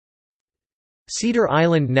Cedar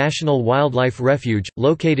Island National Wildlife Refuge,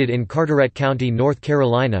 located in Carteret County, North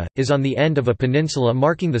Carolina, is on the end of a peninsula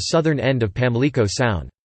marking the southern end of Pamlico Sound.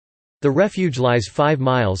 The refuge lies 5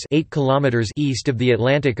 miles 8 kilometers east of the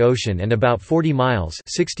Atlantic Ocean and about 40 miles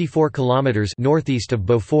 64 kilometers northeast of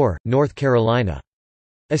Beaufort, North Carolina.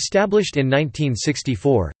 Established in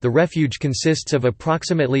 1964, the refuge consists of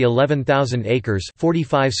approximately 11,000 acres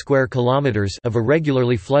 (45 square kilometers) of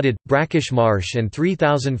irregularly flooded, brackish marsh and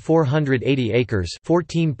 3,480 acres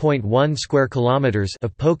 (14.1 square kilometers)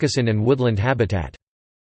 of pocosin and woodland habitat.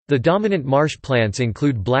 The dominant marsh plants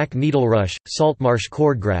include black needlerush, saltmarsh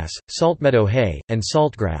cordgrass, saltmeadow hay, and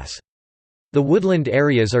saltgrass. The woodland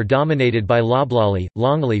areas are dominated by loblolly,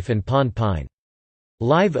 longleaf and pond pine.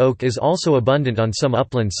 Live oak is also abundant on some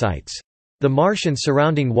upland sites. The marsh and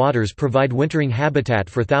surrounding waters provide wintering habitat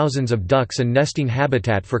for thousands of ducks and nesting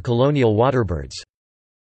habitat for colonial waterbirds.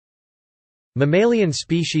 Mammalian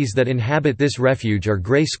species that inhabit this refuge are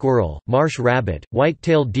gray squirrel, marsh rabbit,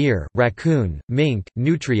 white-tailed deer, raccoon, mink,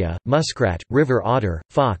 nutria, muskrat, river otter,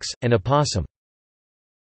 fox, and opossum.